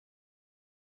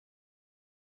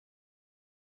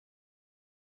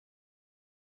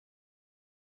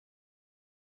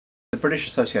The British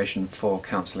Association for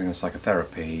Counselling and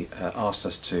Psychotherapy asked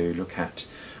us to look at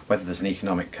whether there's an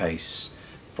economic case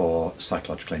for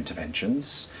psychological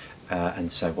interventions, and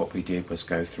so what we did was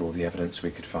go through all the evidence we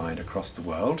could find across the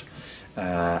world,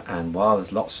 and while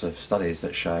there's lots of studies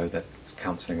that show that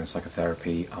counselling and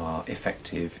psychotherapy are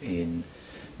effective in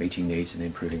meeting needs and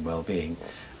improving well-being,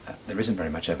 there isn't very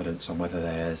much evidence on whether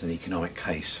there's an economic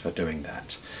case for doing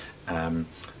that. And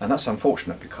that's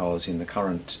unfortunate because in the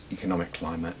current economic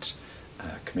climate,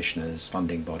 commissioners,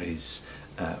 funding bodies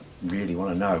really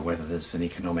want to know whether there's an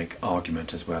economic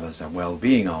argument as well as a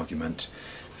well-being argument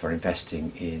for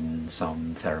investing in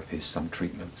some therapies, some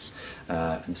treatments.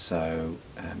 And so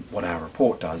what our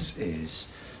report does is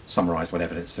summarise what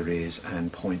evidence there is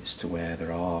and points to where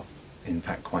there are in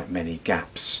fact quite many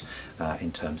gaps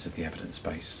in terms of the evidence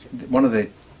base. One of the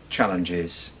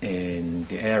challenges in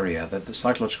the area that the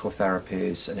psychological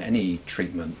therapies and any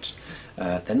treatment,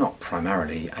 they're not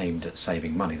primarily aimed at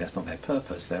saving money. That's not their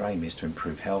purpose. Their aim is to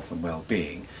improve health and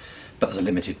well-being, but there's a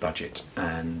limited budget,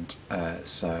 and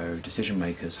so decision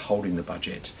makers holding the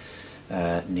budget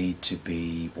need to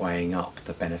be weighing up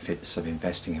the benefits of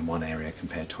investing in one area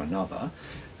compared to another,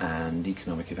 and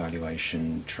economic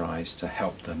evaluation tries to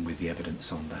help them with the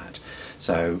evidence on that.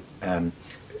 So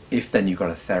if then you've got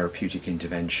a therapeutic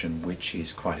intervention which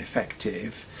is quite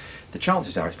effective, the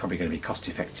chances are it's probably going to be cost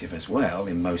effective as well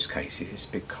in most cases,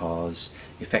 because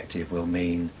effective will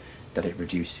mean that it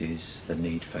reduces the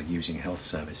need for using health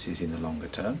services in the longer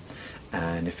term,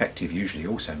 and effective usually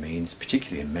also means,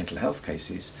 particularly in mental health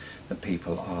cases, that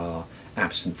people are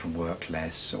absent from work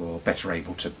less or better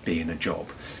able to be in a job,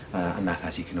 and that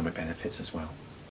has economic benefits as well.